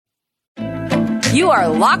You are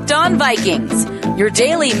Locked On Vikings, your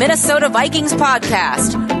daily Minnesota Vikings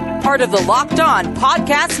podcast, part of the Locked On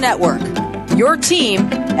Podcast Network, your team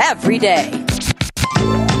every day.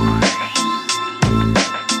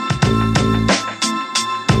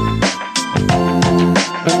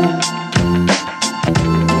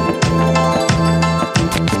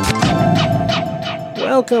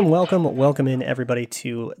 Welcome in everybody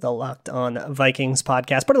to the Locked On Vikings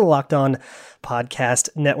podcast, part of the Locked On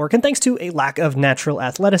Podcast Network. And thanks to a lack of natural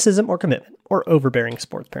athleticism or commitment or overbearing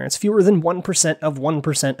sports parents, fewer than 1% of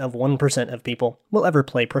 1% of 1% of people will ever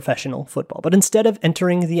play professional football. But instead of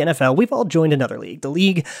entering the NFL, we've all joined another league, the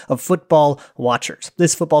League of Football Watchers.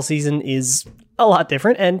 This football season is a lot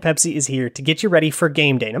different, and Pepsi is here to get you ready for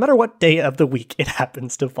game day, no matter what day of the week it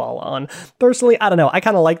happens to fall on. Personally, I don't know. I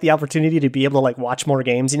kind of like the opportunity to be able to watch more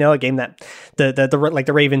games. You know, a game that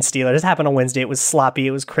the Ravens Steelers happened on Wednesday. It was sloppy,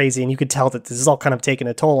 it was crazy, and you could tell that this is all kind of taking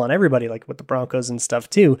a toll on everybody, like with the Broncos and stuff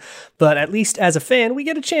too. But at least as a fan, we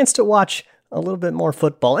get a chance to watch a little bit more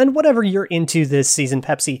football. And whatever you're into this season,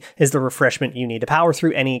 Pepsi is the refreshment you need to power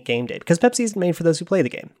through any game day, because Pepsi isn't made for those who play the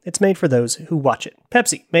game. It's made for those who watch it.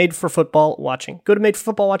 Pepsi, made for football watching. Go to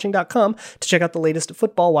madeforfootballwatching.com to check out the latest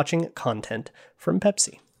football watching content from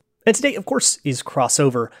Pepsi. And today, of course, is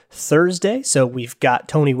crossover Thursday. So we've got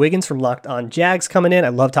Tony Wiggins from Locked On Jags coming in. I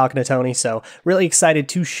love talking to Tony, so really excited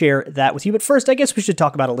to share that with you. But first, I guess we should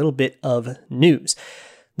talk about a little bit of news.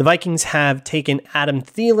 The Vikings have taken Adam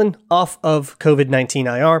Thielen off of COVID-19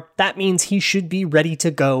 IR. That means he should be ready to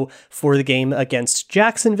go for the game against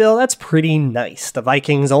Jacksonville. That's pretty nice. The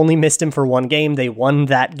Vikings only missed him for one game. They won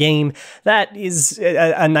that game. That is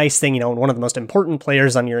a nice thing, when one of the most important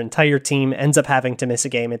players on your entire team ends up having to miss a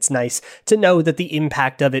game. It's nice to know that the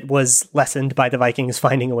impact of it was lessened by the Vikings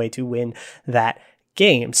finding a way to win that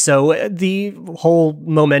game. So the whole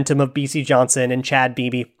momentum of BC Johnson and Chad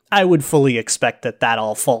Beebe, I would fully expect that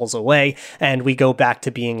all falls away, and we go back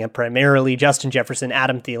to being primarily Justin Jefferson,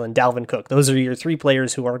 Adam Thielen, Dalvin Cook. Those are your three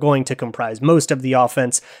players who are going to comprise most of the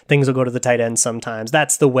offense. Things will go to the tight end sometimes.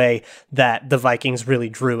 That's the way that the Vikings really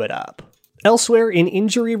drew it up. Elsewhere in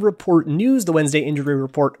injury report news, the Wednesday injury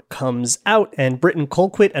report comes out, and Britton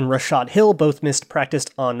Colquitt and Rashad Hill both missed practice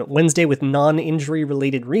on Wednesday with non-injury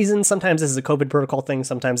related reasons. Sometimes this is a COVID protocol thing,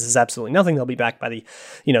 sometimes this is absolutely nothing. They'll be back by the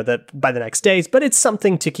next days, but it's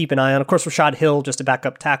something to keep an eye on. Of course, Rashad Hill, just a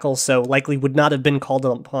backup tackle, so likely would not have been called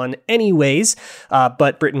upon anyways,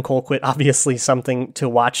 but Britton Colquitt, obviously something to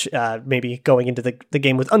watch, maybe going into the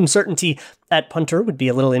game with uncertainty at punter would be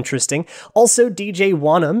a little interesting. Also, DJ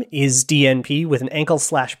Wonnum is DNP with an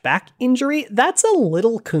ankle/back injury. That's a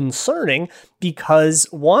little concerning because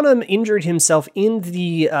Wonnum injured himself in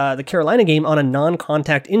the Carolina game on a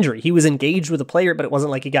non-contact injury. He was engaged with a player, but it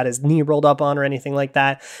wasn't like he got his knee rolled up on or anything like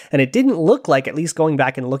that. And it didn't look like, at least going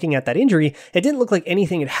back and looking at that injury, it didn't look like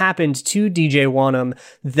anything had happened to DJ Wonnum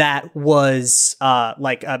that was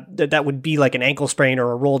that would be like an ankle sprain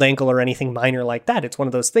or a rolled ankle or anything minor like that. It's one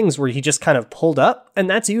of those things where he just kind of pulled up, and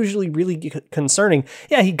that's usually really concerning.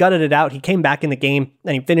 Yeah, he gutted it out. He came back in the game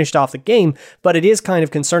and he finished off the game, but it is kind of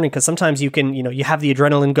concerning because sometimes you can, you have the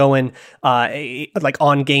adrenaline going like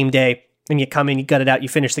on game day, and you come in, you gut it out, you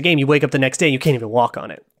finish the game, you wake up the next day, you can't even walk on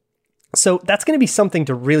it. So that's going to be something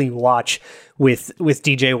to really watch with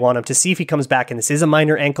DJ Wonnum to see if he comes back and this is a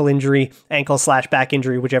minor ankle /back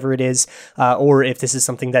injury, whichever it is, or if this is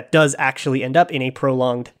something that does actually end up in a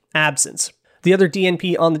prolonged absence. The other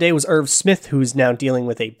DNP on the day was Irv Smith, who's now dealing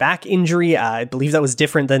with a back injury. I believe that was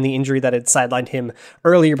different than the injury that had sidelined him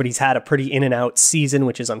earlier, but he's had a pretty in and out season,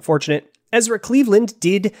 which is unfortunate. Ezra Cleveland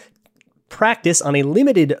did practice on a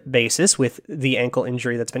limited basis with the ankle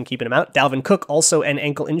injury that's been keeping him out. Dalvin Cook, also an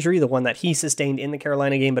ankle injury, the one that he sustained in the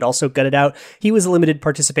Carolina game, but also gutted out. He was a limited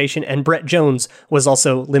participation, and Brett Jones was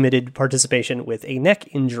also limited participation with a neck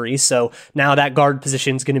injury. So now that guard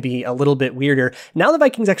position is going to be a little bit weirder. Now the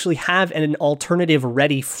Vikings actually have an alternative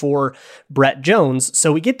ready for Brett Jones.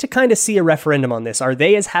 So we get to kind of see a referendum on this. Are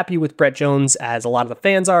they as happy with Brett Jones as a lot of the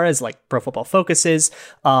fans are, as like Pro Football Focus is?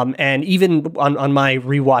 And even on my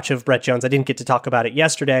rewatch of Brett Jones, I didn't get to talk about it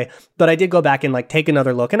yesterday, but I did go back and take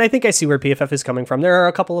another look, and I think I see where PFF is coming from. There are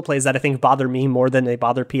a couple of plays that I think bother me more than they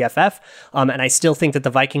bother PFF, and I still think that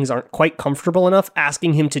the Vikings aren't quite comfortable enough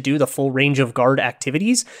asking him to do the full range of guard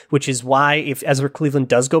activities, which is why if Ezra Cleveland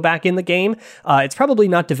does go back in the game, it's probably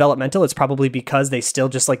not developmental. It's probably because they still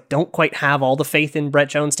just don't quite have all the faith in Brett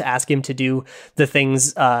Jones to ask him to do the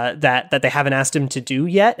things that they haven't asked him to do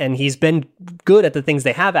yet, and he's been good at the things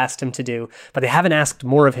they have asked him to do, but they haven't asked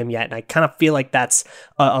more of him yet, and I kind of feel like that's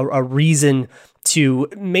a reason to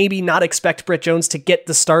maybe not expect Brett Jones to get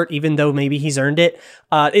the start, even though maybe he's earned it.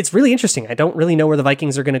 It's really interesting. I don't really know where the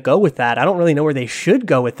Vikings are going to go with that. I don't really know where they should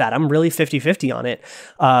go with that. I'm really 50-50 on it.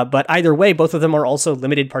 But either way, both of them are also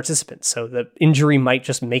limited participants. So the injury might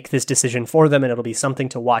just make this decision for them, and it'll be something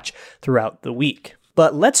to watch throughout the week.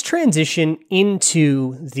 But let's transition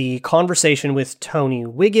into the conversation with Tony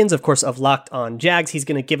Wiggins, of course, of Locked On Jags. He's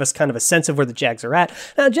going to give us kind of a sense of where the Jags are at.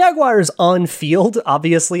 Now, Jaguars on field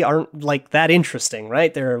obviously aren't like that interesting,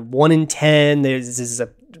 right? They're 1-10. This is a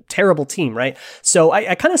terrible team, right? So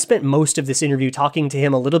I kind of spent most of this interview talking to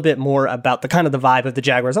him a little bit more about the kind of the vibe of the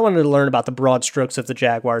Jaguars. I wanted to learn about the broad strokes of the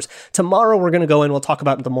Jaguars. Tomorrow we're going to go in, we'll talk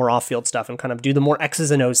about the more off-field stuff and kind of do the more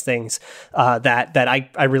X's and O's things that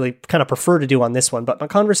I really kind of prefer to do on this one. But my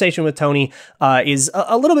conversation with Tony is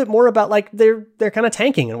a little bit more about like they're kind of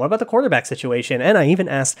tanking, and what about the quarterback situation? And I even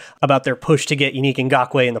asked about their push to get Yannick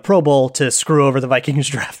Ngakoue in the Pro Bowl to screw over the Vikings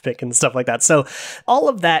draft pick and stuff like that. So all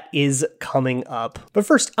of that is coming up. But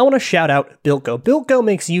first, I want to shout out Built Go. Built Go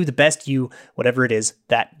makes you the best you, whatever it is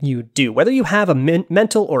that you do. Whether you have a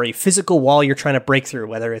mental or a physical wall you're trying to break through,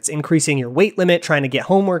 whether it's increasing your weight limit, trying to get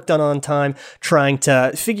homework done on time, trying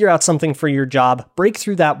to figure out something for your job, break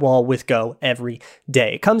through that wall with Go every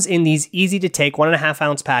day. It comes in these easy to take 1.5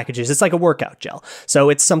 ounce packages. It's like a workout gel. So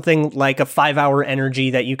it's something like a 5-hour energy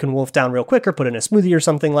that you can wolf down real quick or put in a smoothie or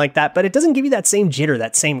something like that. But it doesn't give you that same jitter,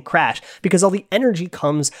 that same crash, because all the energy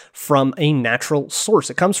comes from a natural source.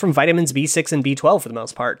 It comes from vitamins B6 and B12 for the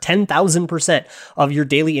most part. 10,000% of your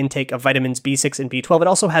daily intake of vitamins B6 and B12. It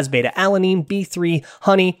also has beta-alanine, B3,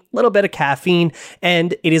 honey, a little bit of caffeine,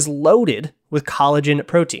 and it is loaded with collagen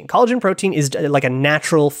protein. Collagen protein is like a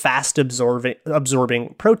natural, fast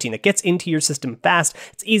absorbing protein that gets into your system fast.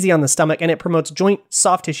 It's easy on the stomach, and it promotes joint,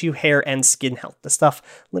 soft tissue, hair, and skin health. The stuff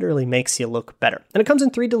literally makes you look better. And it comes in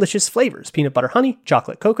 3 delicious flavors: peanut butter honey,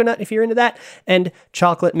 chocolate coconut, if you're into that, and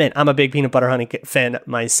chocolate mint. I'm a big peanut butter honey fan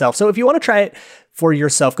myself. So if you want to try it for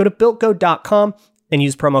yourself, go to builtgo.com and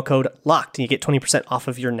use promo code LOCKED, and you get 20% off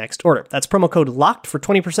of your next order. That's promo code LOCKED for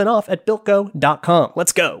 20% off at builtgo.com.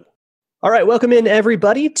 Let's go. All right, welcome in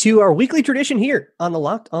everybody to our weekly tradition here on the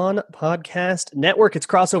Locked On Podcast Network. It's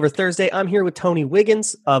Crossover Thursday. I'm here with Tony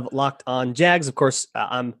Wiggins of Locked On Jags. Of course,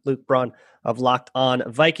 I'm Luke Braun of Locked On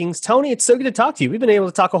Vikings. Tony, it's so good to talk to you. We've been able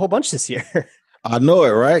to talk a whole bunch this year. I know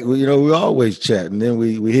it, right? We always chat, and then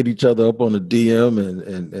we hit each other up on the DM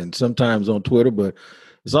and sometimes on Twitter, but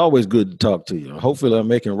it's always good to talk to you. Hopefully I'm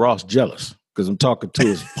making Ross jealous because I'm talking to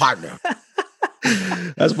his partner.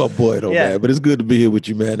 That's my boy, though, man. But it's good to be here with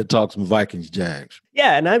you, man, to talk some Vikings Jags.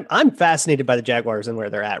 Yeah, and I'm fascinated by the Jaguars and where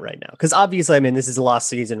they're at right now. Because obviously, I mean, this is a lost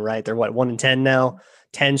season, right? They're 1-10 now,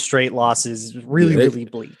 10 straight losses, really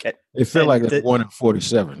bleak. It feels like they're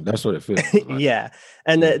 1-47. That's what it feels like. Right? Yeah.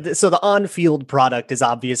 And so the on-field product is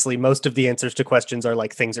obviously most of the answers to questions are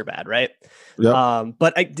like things are bad, right? Yep.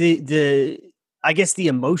 But I guess the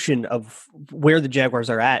emotion of where the Jaguars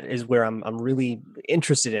are at is where I'm really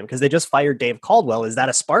interested in, because they just fired Dave Caldwell. Is that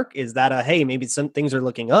a spark? Is that a, hey, maybe some things are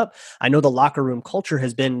looking up? I know the locker room culture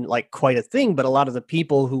has been like quite a thing, but a lot of the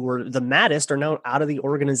people who were the maddest are now out of the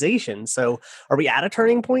organization. So are we at a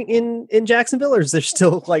turning point in Jacksonville, or is there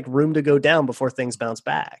still like room to go down before things bounce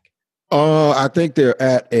back? I think they're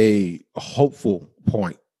at a hopeful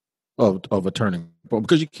point of a turning point,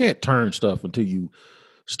 because you can't turn stuff until you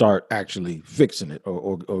start actually fixing it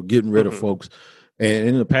or getting rid of folks. And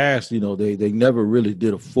in the past, they never really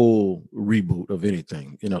did a full reboot of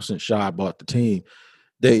anything, since Shad bought the team.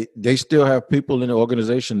 They still have people in the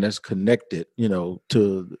organization that's connected, to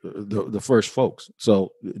the first folks.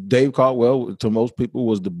 So Dave Caldwell, to most people,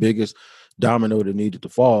 was the biggest domino that needed to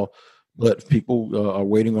fall. But people are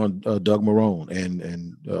waiting on Doug Marrone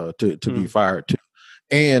and to be fired too.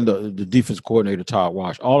 And the defense coordinator, Todd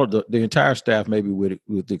Wash, all of the entire staff, maybe with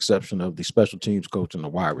the exception of the special teams coach and the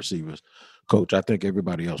wide receivers coach. I think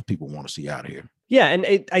everybody else people want to see out of here. Yeah,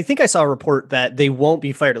 and I think I saw a report that they won't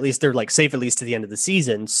be fired. At least they're like safe at least to the end of the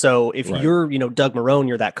season. So if you're, Doug Marrone,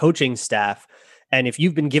 you're that coaching staff, and if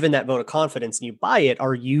you've been given that vote of confidence and you buy it,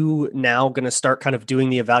 are you now going to start kind of doing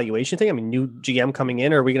the evaluation thing? I mean, new GM coming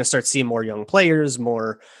in, or are we going to start seeing more young players,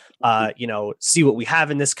 more see what we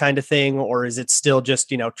have in this kind of thing? Or is it still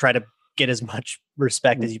just, try to get as much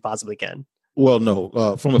respect as you possibly can? Well,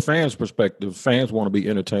 no. From a fan's perspective, fans want to be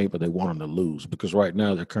entertained, but they want them to lose, because right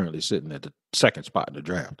now they're currently sitting at the second spot in the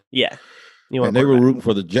draft. Yeah. And they were rooting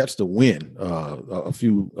for the Jets to win a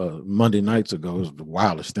few Monday nights ago. It was the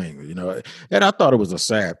wildest thing, And I thought it was a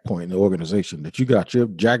sad point in the organization that you got your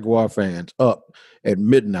Jaguar fans up at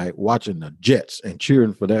midnight watching the Jets and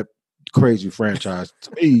cheering for that crazy franchise.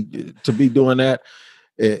 To me, to be doing that,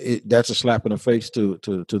 that's a slap in the face to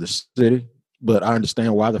the city, but I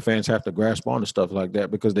understand why the fans have to grasp onto stuff like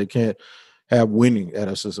that because they can't have winning at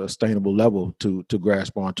a sustainable level to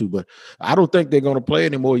grasp onto. But I don't think they're going to play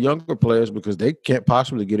any more younger players because they can't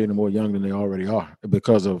possibly get any more young than they already are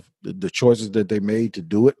because of the choices that they made to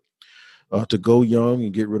do it, to go young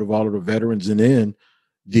and get rid of all of the veterans, and then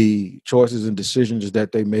the choices and decisions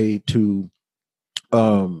that they made to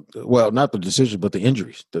well, not the decisions, but the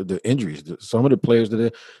injuries. The injuries. Some of the players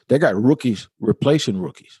that they got rookies replacing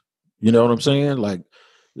rookies. You know what I'm saying? Like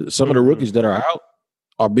some of the rookies that are out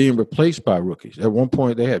are being replaced by rookies. At one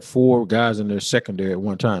point, they had 4 guys in their secondary at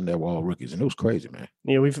one time that were all rookies, and it was crazy, man.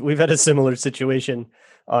 Yeah, we've had a similar situation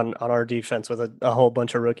on our defense with a whole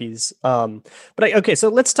bunch of rookies. Okay, so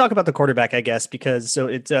let's talk about the quarterback, I guess, because so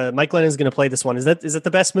it's Mike Glennon is going to play this one. Is that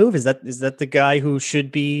the best move? Is that the guy who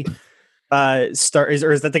should be start,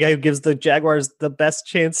 or is that the guy who gives the Jaguars the best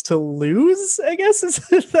chance to lose? I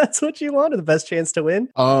guess if that's what you want, or the best chance to win.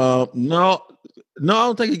 No, I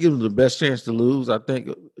don't think he gives them the best chance to lose. I think,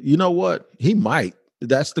 you know what, he might.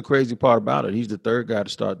 That's the crazy part about it. He's the third guy to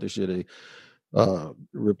start this year. They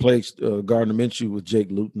replaced Gardner Minshew with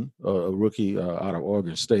Jake Luton, a rookie out of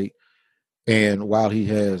Oregon State. And while he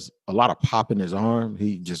has a lot of pop in his arm,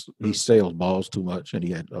 he sails balls too much, and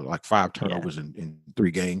he had like 5 turnovers in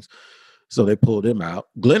 3 games. So they pulled him out.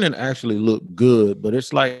 Glennon actually looked good, but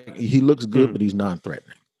it's like he looks good, but he's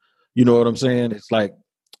non-threatening. You know what I'm saying? It's like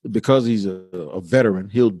because he's a veteran,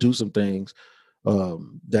 he'll do some things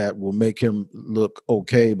that will make him look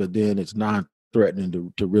okay, but then it's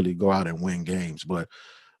non-threatening to really go out and win games. But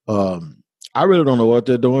I really don't know what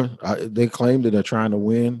they're doing. They claim that they're trying to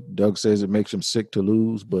win. Doug says it makes him sick to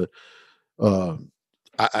lose, but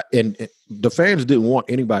and the fans didn't want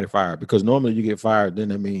anybody fired because normally you get fired, then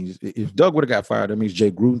that means if Doug would have got fired, that means Jay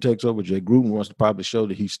Gruden takes over. Jay Gruden wants to probably show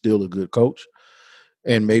that he's still a good coach,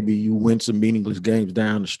 and maybe you win some meaningless games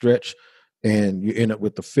down the stretch, and you end up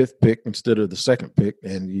with the 5th pick instead of the 2nd pick,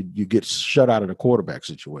 and you get shut out of the quarterback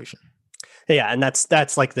situation. Yeah, and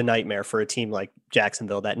that's like the nightmare for a team like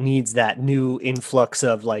Jacksonville that needs that new influx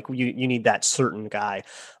of like you need that certain guy.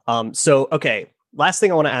 So okay, last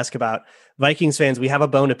thing I want to ask about Vikings fans, we have a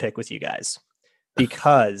bone to pick with you guys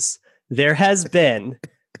because there has been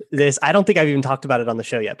this, I don't think I've even talked about it on the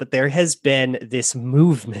show yet, but there has been this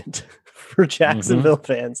movement for Jacksonville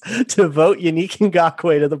fans to vote Yannick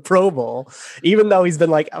Ngakoue to the Pro Bowl, even though he's been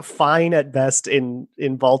like a fine at best in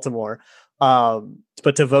Baltimore.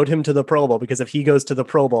 But to vote him to the Pro Bowl, because if he goes to the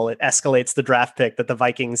Pro Bowl, it escalates the draft pick that the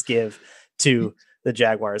Vikings give to the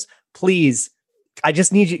Jaguars. Please, I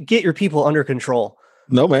just need you to get your people under control.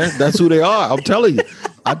 No, man, that's who they are. I'm telling you,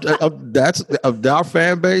 that's our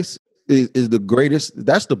fan base is the greatest.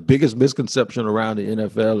 That's the biggest misconception around the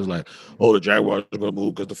NFL is like, oh, the Jaguars are going to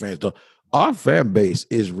move because the fans don't. Our fan base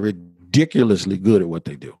is ridiculously good at what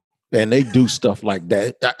they do. And they do stuff like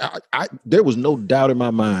that. There was no doubt in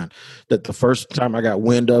my mind that the first time I got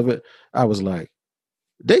wind of it, I was like,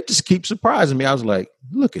 they just keep surprising me. I was like,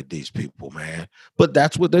 look at these people, man. But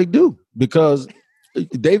that's what they do because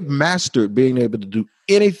they've mastered being able to do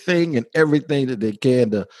anything and everything that they can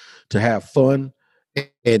to have fun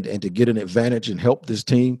and to get an advantage and help this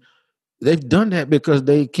team. They've done that because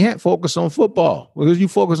they can't focus on football. Because you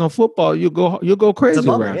focus on football, you'll go crazy it's a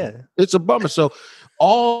bummer, around. Yeah. It's a bummer. So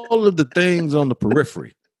all of the things on the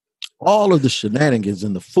periphery, all of the shenanigans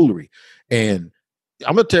and the foolery. And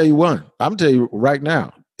I'm going to tell you one. I'm going to tell you right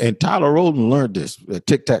now. And Tyler Roden learned this at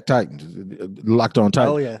Tic Tac Titans, Locked On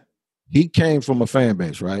Titans. Oh, yeah. He came from a fan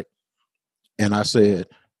base, right? And I said,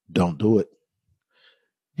 don't do it.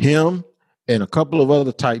 Him and a couple of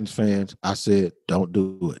other Titans fans, I said, don't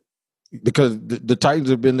do it. Because the Titans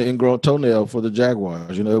have been the ingrown toenail for the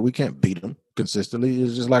Jaguars. You know, we can't beat them consistently.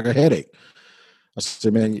 It's just like a headache. I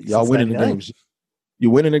said, man, y'all winning the games.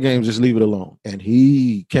 You're winning the games, just leave it alone. And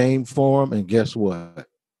he came for him, and guess what?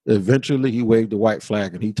 Eventually, he waved the white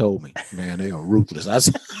flag, and he told me, man, they are ruthless. I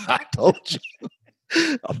said, I told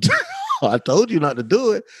you. I told you not to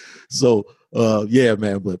do it. So, yeah,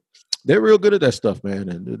 man, but they're real good at that stuff, man.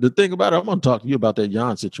 And the thing about it, I'm going to talk to you about that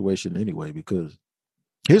Jan situation anyway, because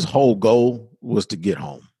his whole goal was to get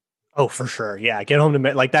home. Oh, for sure. Yeah, get home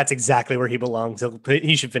to like that's exactly where he belongs.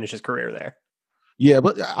 He should finish his career there. Yeah,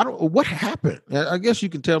 but I don't. What happened? I guess you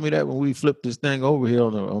can tell me that when we flip this thing over here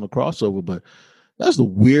on the crossover. But that's the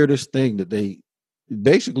weirdest thing that they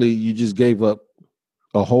basically you just gave up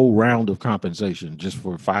a whole round of compensation just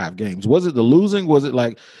for 5 games. Was it the losing? Was it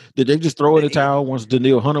like did they just throw in the towel once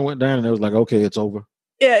Danielle Hunter went down and it was like okay, it's over?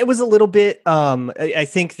 Yeah, it was a little bit. I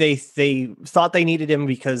think they thought they needed him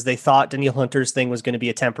because they thought Danielle Hunter's thing was going to be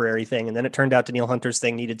a temporary thing, and then it turned out Danielle Hunter's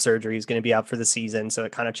thing needed surgery. He's going to be out for the season, so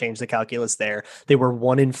it kind of changed the calculus there. They were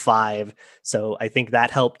 1-5, so I think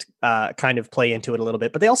that helped kind of play into it a little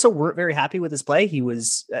bit. But they also weren't very happy with his play. He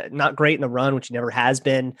was not great in the run, which he never has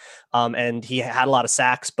been, and he had a lot of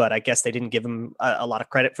sacks. But I guess they didn't give him a lot of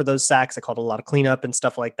credit for those sacks. They called a lot of cleanup and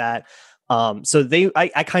stuff like that. So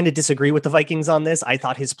I kind of disagree with the Vikings on this. I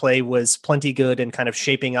thought his play was plenty good and kind of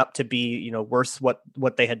shaping up to be, worth what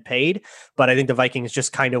they had paid. But I think the Vikings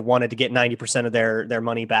just kind of wanted to get 90% of their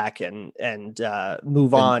money back and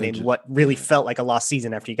move on in what really felt like a lost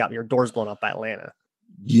season after you got your doors blown up by Atlanta.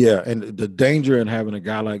 Yeah. And the danger in having a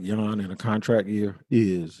guy like Jan in a contract year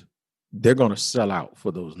is they're going to sell out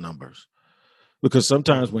for those numbers, because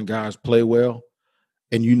sometimes when guys play well,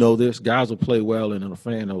 and this, guys will play well, and then a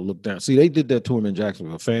fan will look down. See, they did that to him in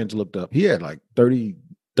Jacksonville. Fans looked up. He had like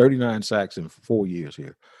 39 sacks in 4 years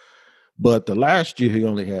here. But the last year, he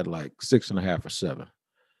only had like 6.5 or 7.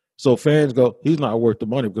 So fans go, he's not worth the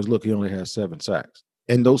money because, look, he only has 7 sacks.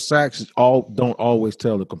 And those sacks don't always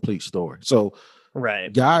tell the complete story. So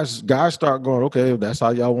right, guys start going, okay, if that's how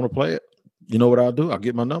y'all want to play it, you know what I'll do? I'll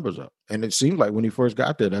get my numbers up. And it seemed like when he first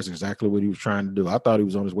got there, that's exactly what he was trying to do. I thought he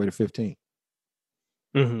was on his way to 15.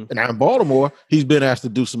 Mm-hmm. And now in Baltimore, he's been asked to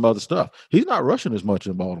do some other stuff. He's not rushing as much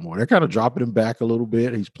in Baltimore. They're kind of dropping him back a little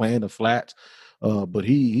bit. He's playing the flats, but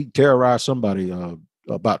he terrorized somebody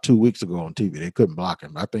about 2 weeks ago on TV. They couldn't block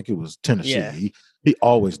him. I think it was Tennessee. Yeah. He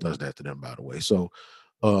always does that to them, by the way. So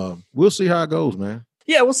we'll see how it goes, man.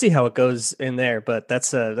 Yeah, we'll see how it goes in there. But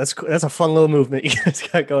that's a fun little movement you guys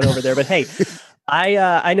got going over there. But hey.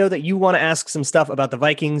 I know that you want to ask some stuff about the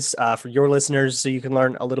Vikings for your listeners, so you can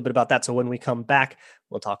learn a little bit about that. So when we come back,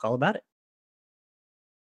 we'll talk all about it.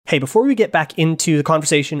 Hey, before we get back into the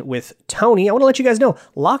conversation with Tony, I want to let you guys know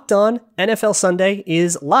Locked On NFL Sunday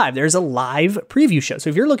is live. There's a live preview show. So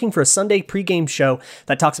if you're looking for a Sunday pregame show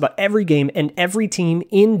that talks about every game and every team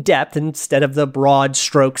in depth instead of the broad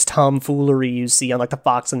strokes tomfoolery you see on like the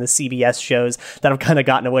Fox and the CBS shows that have kind of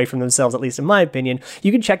gotten away from themselves, at least in my opinion,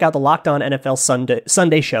 you can check out the Locked On NFL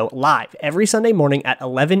Sunday show live every Sunday morning at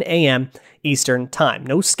 11 a.m. Eastern time.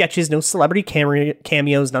 No sketches, no celebrity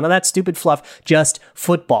cameos, none of that stupid fluff, just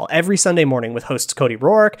football every Sunday morning with hosts Cody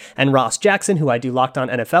Roark and Ross Jackson, who I do Locked On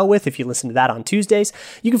NFL with. If you listen to that on Tuesdays,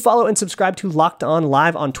 you can follow and subscribe to Locked On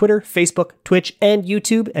Live on Twitter, Facebook, Twitch, and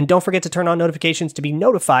YouTube. And don't forget to turn on notifications to be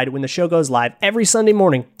notified when the show goes live every Sunday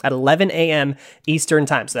morning at 11 a.m. Eastern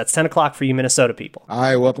time. So that's 10 o'clock for you Minnesota people. All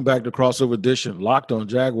right, welcome back to Crossover Edition. Locked On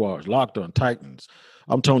Jaguars, Locked On Titans.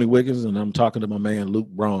 I'm Tony Wiggins, and I'm talking to my man Luke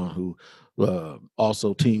Braun, who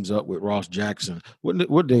also teams up with Ross Jackson.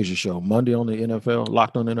 What day is your show? Monday on the NFL?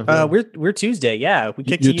 Locked On NFL? We're Tuesday. Yeah, we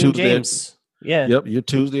kicked to you and James. Yeah. Yep, you're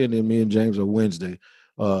Tuesday, and then me and James are Wednesday.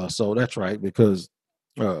 So that's right, because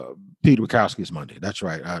Peter Bukowski is Monday. That's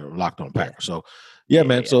right. I Locked On Packers. So yeah,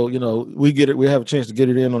 man. Yeah. So we get it. We have a chance to get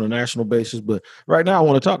it in on a national basis, but right now I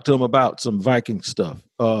want to talk to him about some Viking stuff.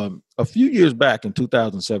 A few years back in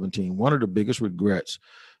 2017, one of the biggest regrets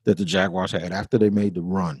that the Jaguars had after they made the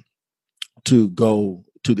run to go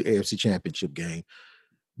to the AFC Championship game,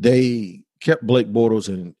 they kept Blake Bortles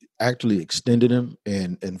and actually extended him.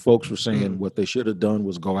 And folks were saying what they should have done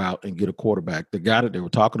was go out and get a quarterback. The guy that they were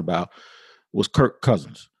talking about was Kirk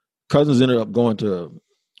Cousins. Cousins ended up going to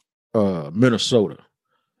Minnesota.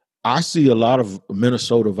 I see a lot of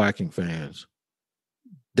Minnesota Viking fans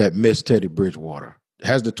that miss Teddy Bridgewater.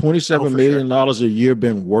 Has the $27 million a year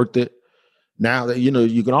been worth it? Now that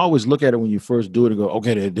you can always look at it when you first do it and go,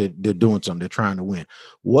 okay, they're doing something, they're trying to win.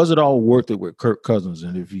 Was it all worth it with Kirk Cousins?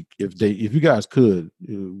 And if you guys could,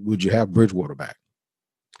 would you have Bridgewater back?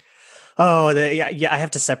 Oh, yeah. I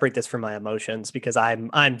have to separate this from my emotions because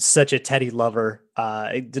I'm such a Teddy lover.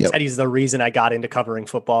 Teddy's the reason I got into covering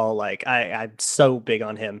football. Like I'm so big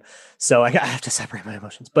on him, so I have to separate my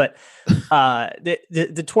emotions. But the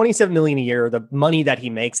 $27 million a year, the money that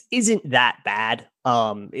he makes, isn't that bad.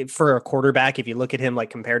 For a quarterback, if you look at him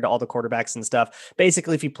like compared to all the quarterbacks and stuff,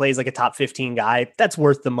 basically if he plays like a top 15 guy, that's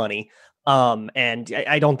worth the money. And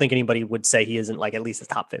I don't think anybody would say he isn't like at least a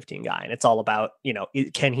top 15 guy. And it's all about,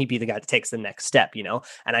 can he be the guy that takes the next step,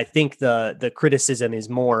 And I think the criticism is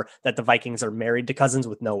more that the Vikings are married to Cousins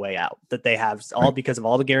with no way out, that they have all because of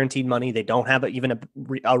all the guaranteed money. They don't have even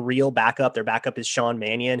a real backup. Their backup is Sean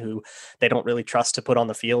Mannion, who they don't really trust to put on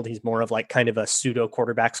the field. He's more of like kind of a pseudo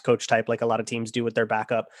quarterbacks coach type, like a lot of teams do with their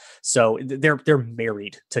backup. So they're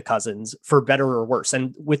married to Cousins for better or worse.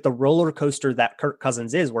 And with the roller coaster that Kirk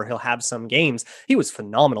Cousins is, where he'll have some games. He was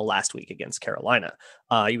phenomenal last week against Carolina.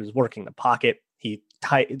 He was working the pocket. He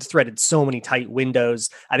threaded so many tight windows.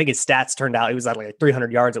 I think his stats turned out, it was at like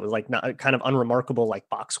 300 yards. It was like not kind of unremarkable, like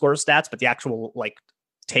box score stats, but the actual like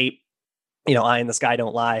tape, eye in the sky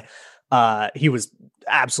don't lie. He was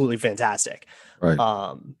absolutely fantastic.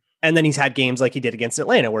 Right. And then he's had games like he did against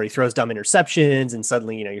Atlanta where he throws dumb interceptions and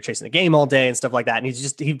suddenly, you're chasing the game all day and stuff like that. And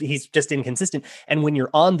he's just inconsistent. And when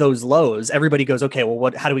you're on those lows, everybody goes, okay,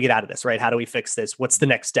 well, how do we get out of this? Right? How do we fix this? What's the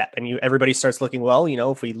next step? And everybody starts looking, well,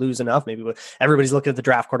 if we lose enough, maybe everybody's looking at the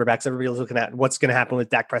draft quarterbacks. Everybody's looking at what's going to happen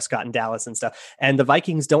with Dak Prescott in Dallas and stuff. And the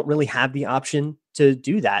Vikings don't really have the option to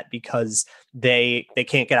do that because they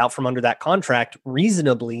can't get out from under that contract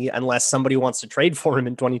reasonably unless somebody wants to trade for him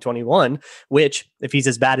in 2021, which if he's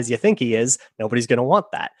as bad as you think he is, nobody's going to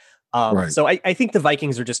want that. Right. So I think the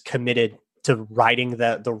Vikings are just committed to riding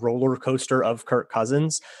the roller coaster of Kirk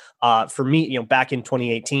Cousins. For me, back in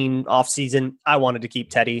 2018 offseason, I wanted to keep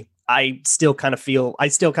Teddy. I still kind of feel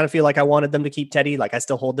like I wanted them to keep Teddy. Like I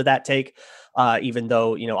still hold to that take, even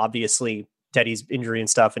though, obviously Teddy's injury and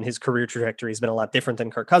stuff and his career trajectory has been a lot different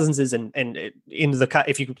than Kirk Cousins's.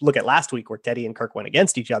 If you look at last week where Teddy and Kirk went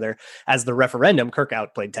against each other as the referendum, Kirk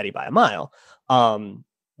outplayed Teddy by a mile.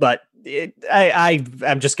 But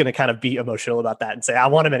I'm just going to kind of be emotional about that and say, I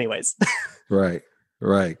want him anyways. Right.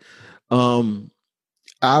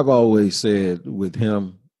 I've always said with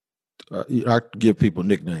him, I give people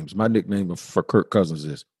nicknames. My nickname for Kirk Cousins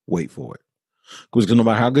is wait for it. Because no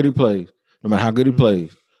matter how good he plays,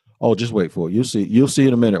 oh, just wait for it. You'll see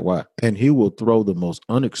in a minute why. And he will throw the most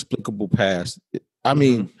inexplicable pass. I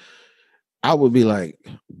mean, I would be like,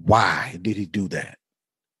 why did he do that?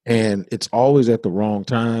 And it's always at the wrong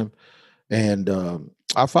time. And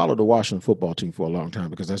I followed the Washington football team for a long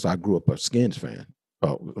time because I grew up a Skins fan.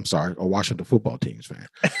 Oh, I'm sorry, a Washington football teams fan.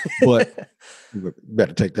 But you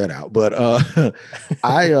better take that out. But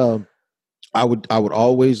I would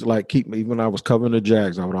always even when I was covering the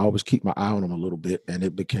Jags, I would always keep my eye on them a little bit, and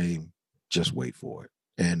it became just wait for it.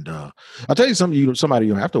 And I'll tell you something, somebody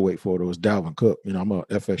you don't have to wait for, though, is Dalvin Cook. I'm a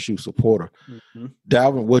FSU supporter. Mm-hmm.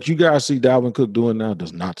 Dalvin, what you guys see Dalvin Cook doing now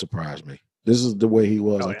does not surprise me. This is the way he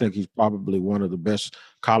was. I think he's probably one of the best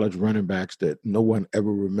college running backs that no one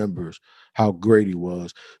ever remembers how great he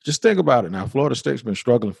was. Just think about it now. Florida State's been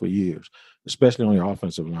struggling for years, especially on the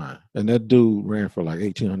offensive line. And that dude ran for like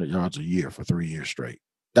 1,800 yards a year for 3 years straight.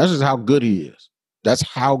 That's just how good he is. That's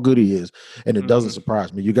how good he is. And it doesn't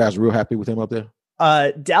surprise me. You guys real happy with him up there?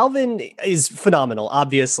 Dalvin is phenomenal,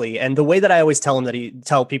 obviously. And the way that I always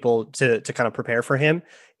tell people to kind of prepare for him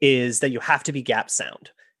is that you have to be gap sound.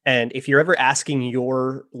 And if you're ever asking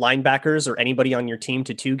your linebackers or anybody on your team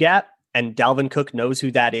to two gap, and Dalvin Cook knows who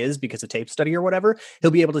that is because of tape study or whatever, he'll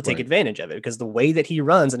be able to take advantage of it because the way that he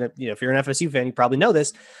runs, and if you're an FSU fan, you probably know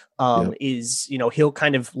this, is, he'll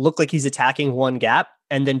kind of look like he's attacking one gap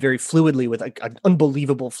and then very fluidly with an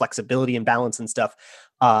unbelievable flexibility and balance and stuff,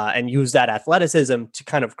 and use that athleticism to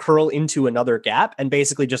kind of curl into another gap and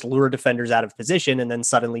basically just lure defenders out of position. And then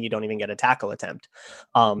suddenly you don't even get a tackle attempt.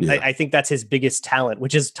 I think that's his biggest talent,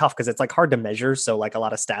 which is tough because it's like hard to measure. So like a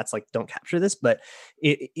lot of stats don't capture this, but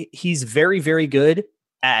he's very, very good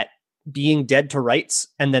at being dead to rights.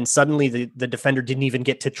 And then suddenly the defender didn't even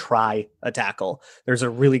get to try a tackle. There's a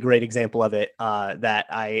really great example of it that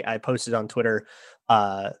I posted on Twitter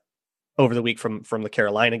over the week from the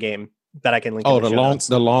Carolina game that I can link. Oh, the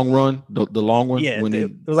long run, the long one. Yeah,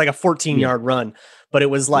 it was like a 14-yard run, but it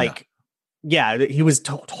was like, he was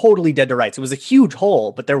totally dead to rights. It was a huge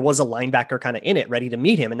hole, but there was a linebacker kind of in it, ready to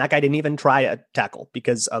meet him, and that guy didn't even try a tackle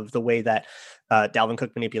because of the way that Dalvin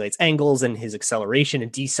Cook manipulates angles and his acceleration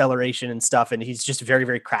and deceleration and stuff, and he's just very,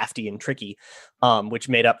 very crafty and tricky, which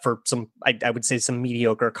made up for some, I would say, some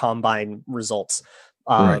mediocre combine results.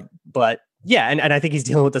 But yeah, and I think he's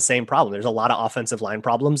dealing with the same problem. There's a lot of offensive line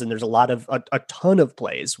problems, and there's a lot of a ton of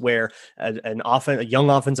plays where a young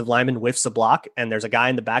offensive lineman whiffs a block, and there's a guy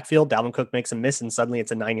in the backfield. Dalvin Cook makes a miss, and suddenly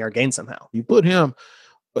it's a 9-yard gain somehow. You put him,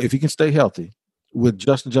 if he can stay healthy, with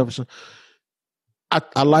Justin Jefferson.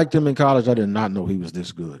 I liked him in college. I did not know he was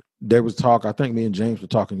this good. There was talk. I think me and James were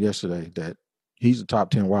talking yesterday that he's a top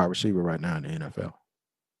 10 wide receiver right now in the NFL.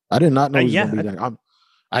 I did not know he was going to be that.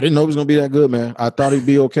 I didn't know he was going to be that good, man. I thought he'd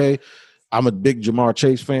be okay. I'm a big Jamar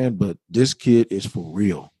Chase fan, but this kid is for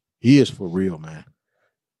real. He is for real, man.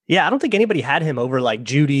 Yeah, I don't think anybody had him over like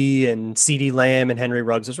Judy and CeeDee Lamb and Henry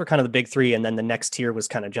Ruggs. Those were kind of the big three. And then the next tier was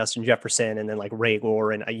kind of Justin Jefferson and then like Ray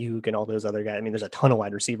Gore and Ayuk and all those other guys. I mean, there's a ton of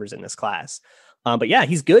wide receivers in this class. But yeah,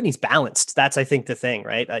 he's good and he's balanced. That's, I think, the thing,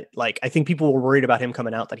 right? I think people were worried about him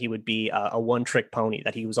coming out that he would be a one-trick pony,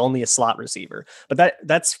 that he was only a slot receiver. But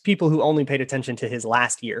that's people who only paid attention to his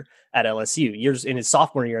last year at LSU. Years in his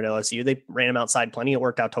sophomore year at LSU, they ran him outside plenty. It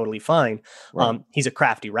worked out totally fine. Right. He's a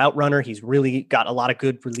crafty route runner. He's really got a lot of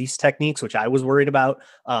good release techniques, which I was worried about.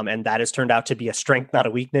 And that has turned out to be a strength, not a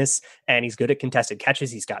weakness. And he's good at contested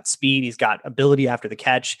catches. He's got speed. He's got ability after the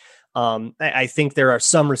catch. I think there are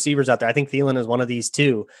some receivers out there. I think Thielen is one of these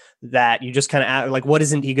too, that you just kind of like, what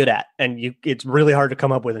isn't he good at? And it's really hard to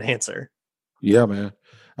come up with an answer. Yeah, man.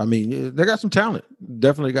 I mean, they got some talent.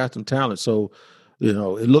 Definitely got some talent. So,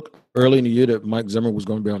 it looked early in the year that Mike Zimmer was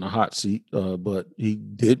going to be on the hot seat, but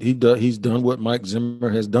he's done what Mike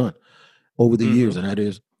Zimmer has done over the years, and that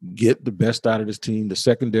is get the best out of this team. The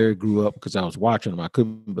secondary grew up because I was watching them. I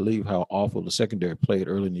couldn't believe how awful the secondary played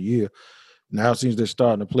early in the year. Now it seems they're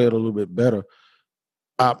starting to play it a little bit better.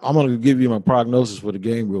 I'm going to give you my prognosis for the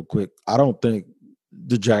game real quick. I don't think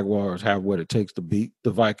the Jaguars have what it takes to beat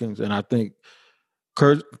the Vikings, and I think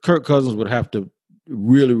Kirk Cousins would have to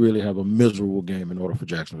really, really have a miserable game in order for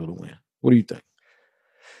Jacksonville to win. What do you think?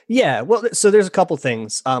 Yeah, well, so there's a couple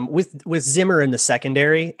things. With Zimmer in the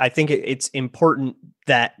secondary, I think it's important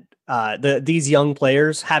that these young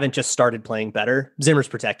players haven't just started playing better. Zimmer's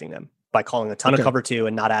protecting them by calling a ton of cover 2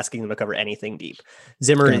 and not asking them to cover anything deep.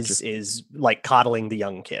 Zimmer is like coddling the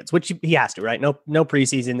young kids, which he has to, right? No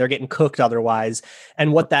preseason. They're getting cooked otherwise.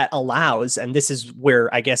 And what that allows, and this is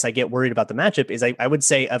where I guess I get worried about the matchup, is I would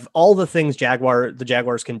say of all the things the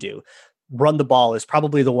Jaguars can do, run the ball is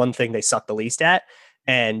probably the one thing they suck the least at.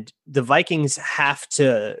 And the Vikings have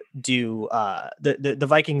to do the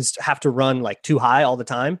Vikings have to run like too high all the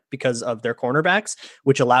time because of their cornerbacks,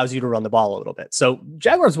 which allows you to run the ball a little bit. So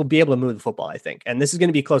Jaguars will be able to move the football, I think. And this is going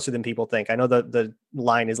to be closer than people think. I know the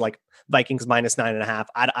line is like Vikings -9.5.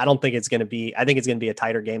 I don't think it's going to be. I think it's going to be a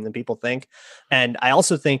tighter game than people think. And I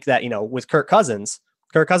also think that, with Kirk Cousins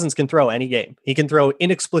can throw any game. He can throw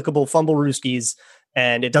inexplicable fumble rooskies.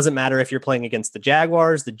 And it doesn't matter if you're playing against the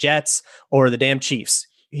Jaguars, the Jets, or the damn Chiefs.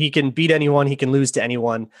 He can beat anyone. He can lose to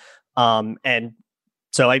anyone. And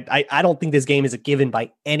so I don't think this game is a given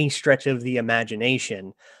by any stretch of the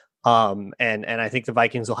imagination. And I think the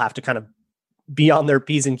Vikings will have to kind of be on their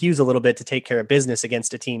P's and Q's a little bit to take care of business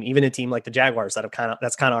against even a team like the Jaguars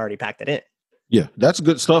that's kind of already packed it in. Yeah, that's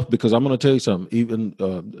good stuff, because I'm going to tell you something. Even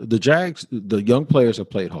the Jags, the young players have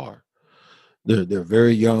played hard. They're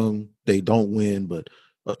very young. They don't win, but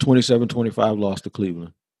a 27-25 loss to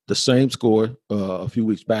Cleveland. The same score a few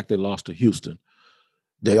weeks back, they lost to Houston.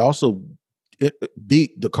 They also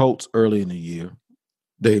beat the Colts early in the year.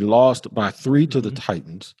 They lost by 3 to the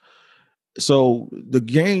Titans. So the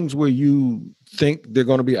games where you think they're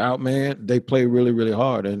going to be outmanned, they play really, really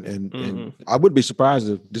hard. And I would be surprised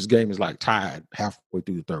if this game is like tied halfway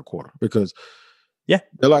through the third quarter, because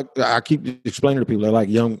they're like, I keep explaining to people, they're like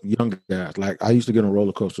young guys. Like, I used to get on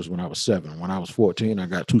roller coasters when I was 7. When I was 14, I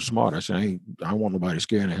got too smart. I said, I don't want nobody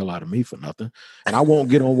scaring the hell out of me for nothing. And I won't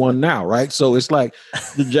get on one now, right? So it's like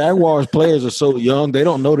the Jaguars players are so young, they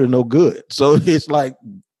don't know they're no good. So it's like,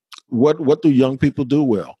 what do young people do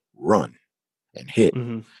well? Run and hit.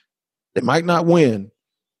 They might not win,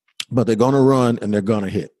 but they're going to run and they're going to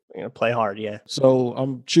hit. They're going to play hard, yeah. So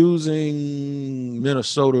I'm choosing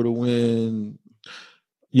Minnesota to win.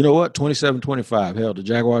 You know what? 27-25. Hell, the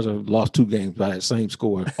Jaguars have lost 2 games by that same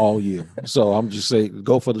score all year. So I'm just saying,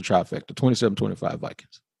 go for the trifecta. 27-25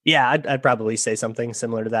 Vikings. Yeah, I'd probably say something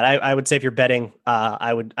similar to that. I would say if you're betting,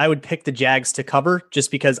 I would pick the Jags to cover, just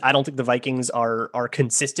because I don't think the Vikings are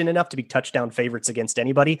consistent enough to be touchdown favorites against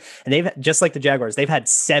anybody. And they've, just like the Jaguars, they've had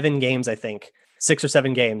 7 games, I think, 6 or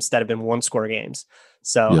 7 games that have been 1-score games.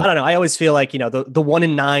 So I don't know. I always feel like, the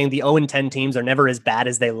 1-9, the 0-10 teams are never as bad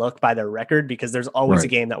as they look by their record, because there's always a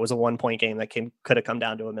game that was a 1-point game that could have come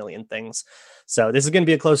down to a million things. So this is going to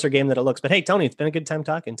be a closer game than it looks. But hey, Tony, it's been a good time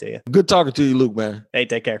talking to you. Good talking to you, Luke, man. Hey,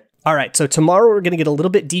 take care. All right, so tomorrow we're going to get a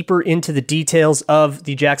little bit deeper into the details of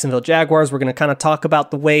the Jacksonville Jaguars. We're going to kind of talk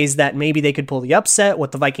about the ways that maybe they could pull the upset,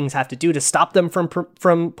 what the Vikings have to do to stop them from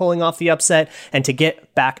pulling off the upset, and to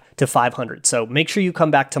get back to 500. So make sure you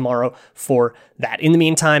come back tomorrow for that. In the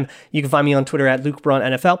meantime, you can find me on Twitter at Luke Braun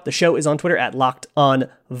NFL. The show is on Twitter at Locked On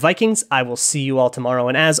Vikings. I will see you all tomorrow,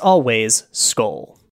 and as always, Skol.